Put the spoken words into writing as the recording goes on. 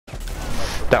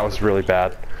That was really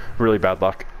bad. Really bad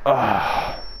luck.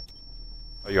 Oh,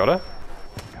 you got her?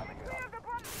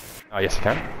 Oh, yes, I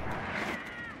can.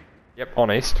 Yep,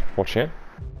 on east. Watching it.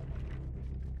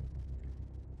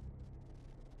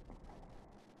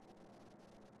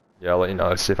 Yeah, I'll let you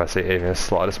know, see if I see even the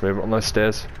slightest movement on those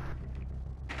stairs.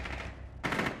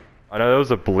 I know there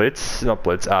was a blitz, not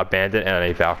blitz, bandit and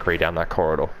a Valkyrie down that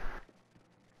corridor.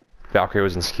 Valkyrie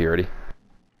was in security.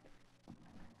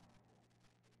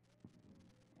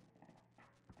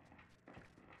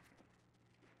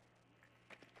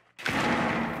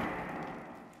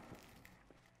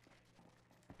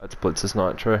 That's Blitz's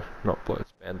Nitro, not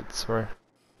Blitz Bandits, sorry.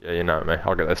 Yeah, you know me,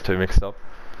 I'll get those two mixed up.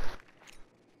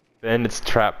 Bandits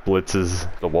trap Blitz's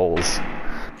the walls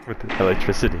with the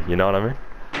electricity, you know what I mean?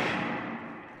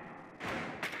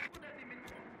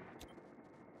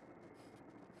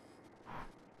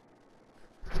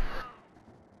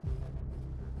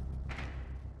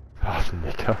 Oh,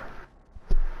 Nicker.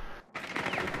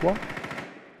 What?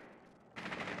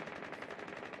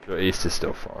 Your east is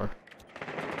still fine.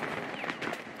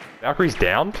 Valkyrie's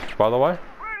downed, by the way.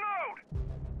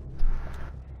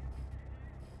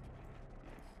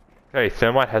 Okay,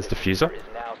 Thermite has diffuser.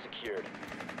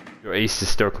 Your east is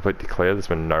still completely clear, there's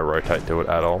been no rotate to it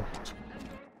at all.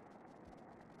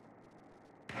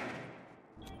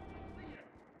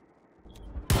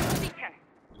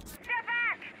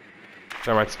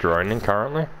 Thermite's droning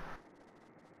currently.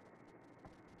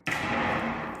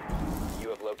 You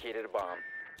have located a bomb.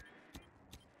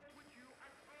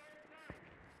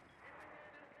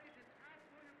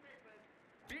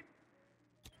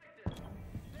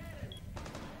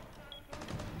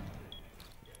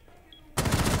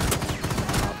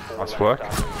 Nice work.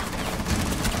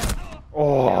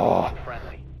 Oh,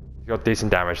 you got decent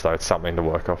damage though, it's something to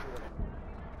work off.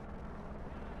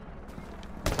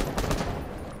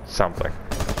 Something.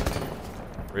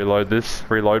 Reload this,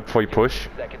 reload before you push.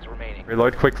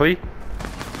 Reload quickly.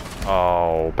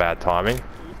 Oh, bad timing.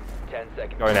 10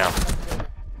 seconds. Go now.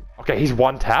 Okay, he's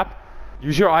one tap.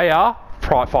 Use your AR,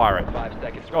 fire it. 5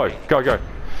 seconds. Go, go, go.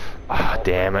 Ah,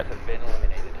 damn it.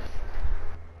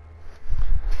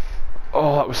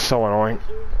 Oh, that was so annoying.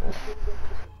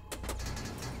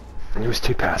 He was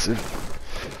too passive.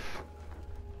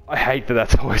 I hate that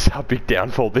that's always our big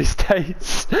downfall these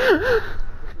days.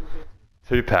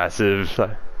 Too passive.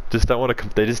 Just don't want to.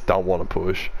 They just don't want to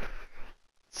push.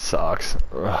 Sucks.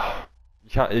 Ugh.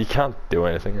 You can't do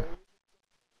anything.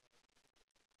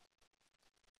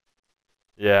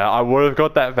 Yeah, I would have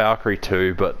got that Valkyrie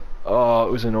too, but oh,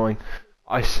 it was annoying.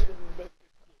 I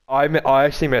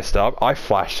actually messed up. I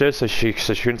flashed her so she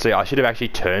couldn't see. I should have actually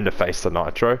turned to face the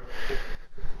Nitro,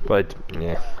 but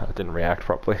yeah, I didn't react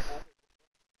properly.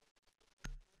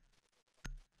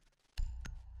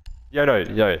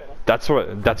 Yeah, that's what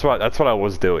I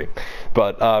was doing,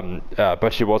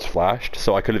 but she was flashed,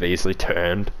 so I could have easily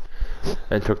turned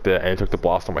and took the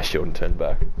blast on my shield and turned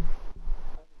back.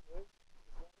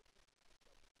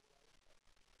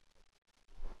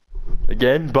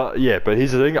 Again, but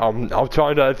here's the thing. I'm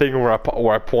trying to do a thing where I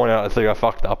point out a thing I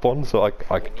fucked up on, so I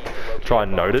try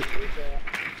and note it.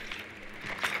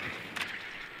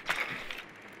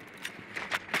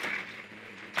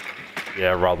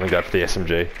 Yeah, rather than go for the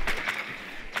SMG.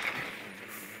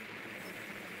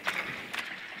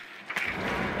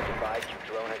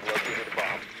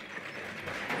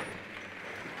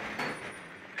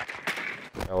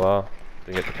 Ella,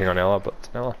 didn't get the ping on Ella, but it's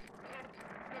Ella.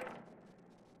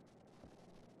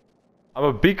 I'm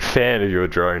a big fan of your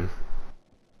drone.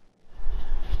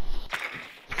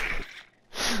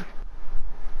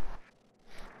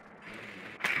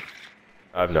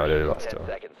 I have no idea who that's doing.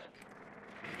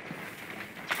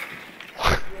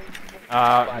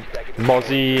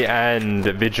 Mozzie and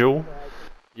Vigil.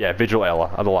 Yeah, Vigil Ella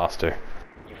are the last two.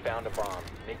 You found a bomb.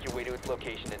 Make your way to its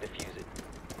location and defuse it.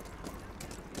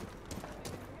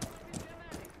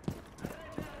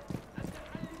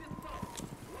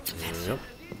 Yep.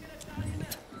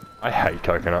 I hate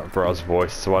Coconut Bra's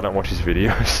voice, so I don't watch his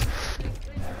videos.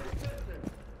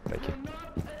 Thank you.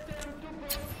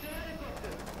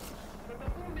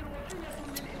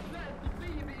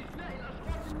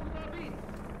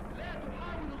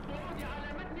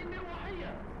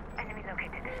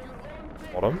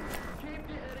 Bottom.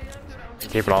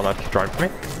 Keep an eye on that drone for me.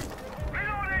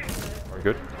 Very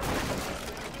good.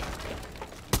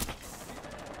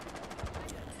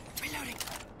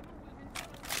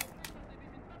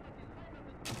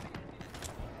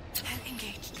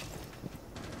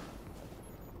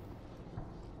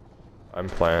 I'm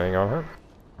planning on it.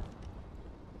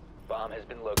 Bomb has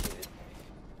been located.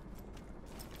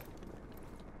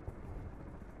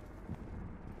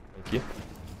 Thank you.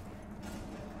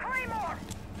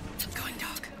 Going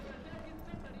dark.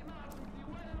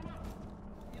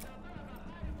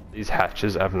 These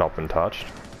hatches have not been touched.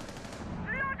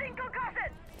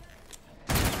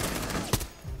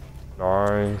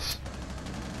 Nice.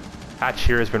 Hatch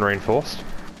here has been reinforced.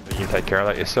 You can take care of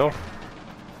that yourself.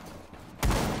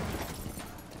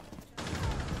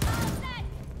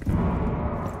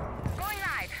 Going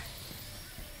live.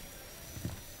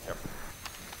 Yep.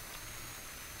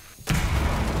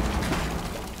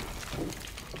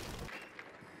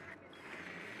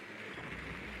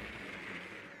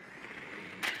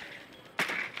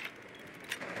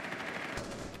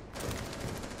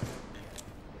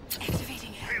 Activating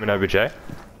it. Human OBJ.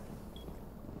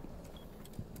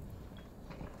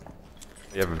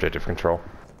 You have objective control.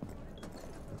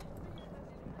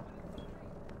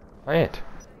 Plant.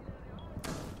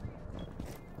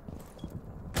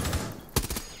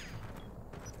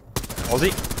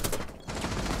 Aussie.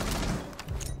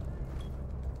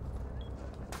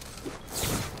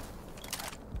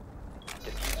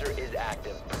 Diffuser is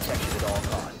active. Protection at all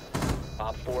costs.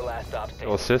 Op 4 last stop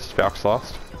Kill standing. assist. Valk's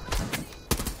last.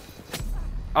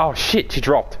 Oh shit, she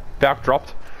dropped. Valk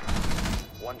dropped.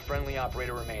 One friendly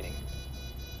operator remaining.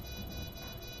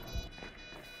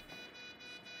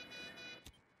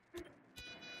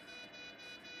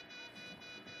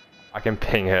 I can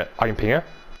ping her. I can ping her.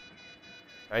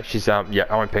 Okay, she's yeah,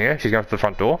 I won't ping her. She's going to the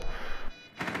front door.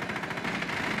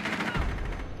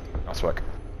 Nice work.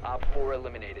 Op 4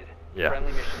 eliminated. Yeah.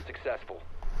 Friendly mission successful.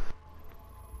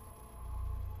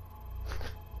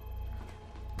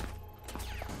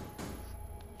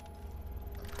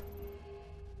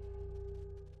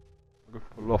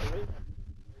 Pull off.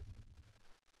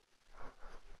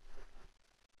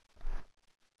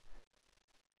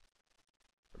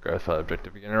 Go for the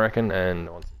objective again, I reckon, and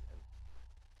once again.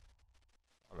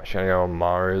 I'm actually gonna go on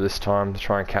Mario this time to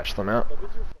try and catch them out.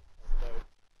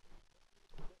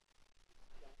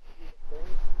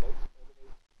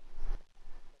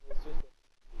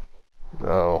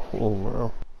 Oh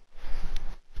well.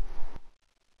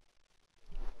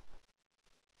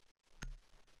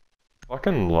 I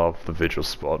fucking love the vigil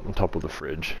spot on top of the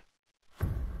fridge.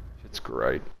 It's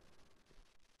great.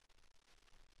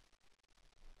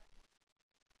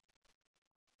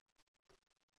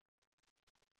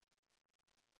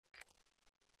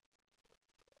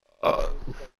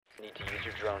 Need to use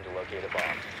your drone to locate a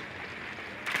bomb.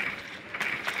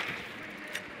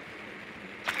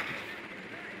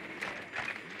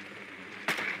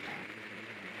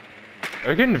 I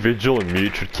reckon vigil and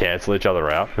mute should cancel each other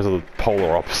out because of the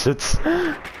polar opposites.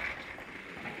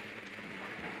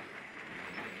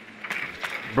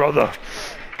 Brother!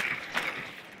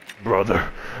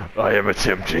 Brother, I am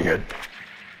attempting it.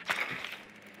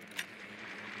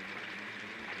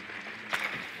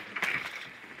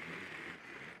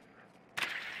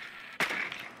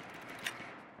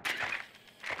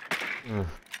 Mm.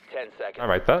 10 seconds. I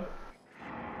make that.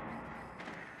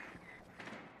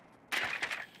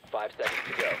 5 seconds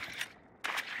to go.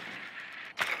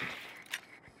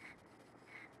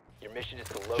 Your mission is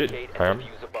to locate and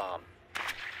defuse a bomb.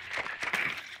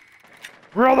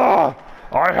 Brother!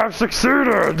 I have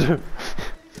succeeded!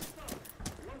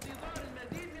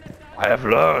 I have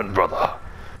learned, brother.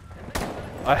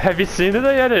 Have you seen that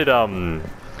they added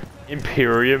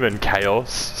Imperium and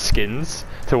Chaos skins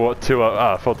to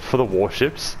for the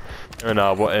warships in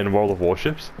World of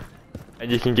Warships,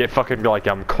 and you can get fucking like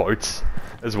quotes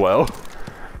as well.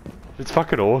 It's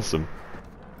fucking awesome.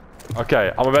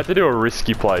 Okay, I'm about to do a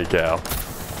risky play, Cal.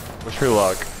 Wish me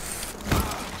luck.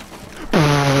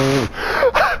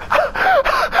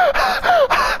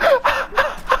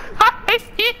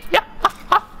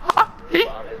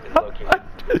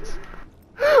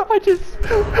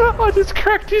 I just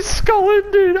cracked his skull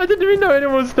in, dude. I didn't even know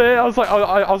anyone was there. I was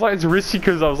like, it's risky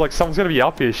because I was like, someone's gonna be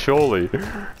up here, surely.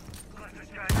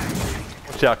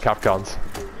 Watch out, cap guns.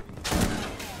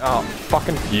 Oh,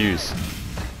 fucking fuse.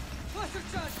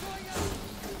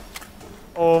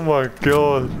 Oh my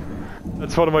god.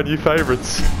 That's one of my new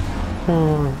favorites.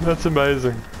 Oh, that's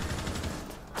amazing.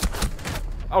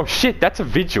 Oh shit, that's a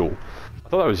vigil. I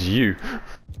thought that was you.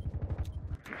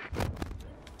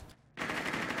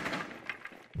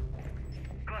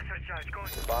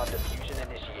 Bomb diffusion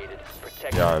initiated.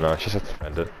 Protect. Yeah, I know. She just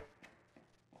defend it.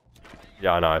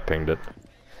 Yeah, I know. I pinged it.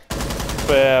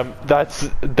 Bam. That's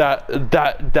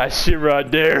that shit right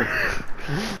there.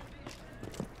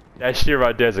 That shit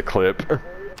right there's a clip.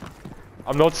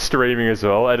 I'm not streaming as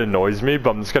well. It annoys me, but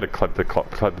I'm just gonna clip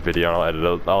the video and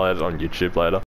I'll edit it on YouTube later.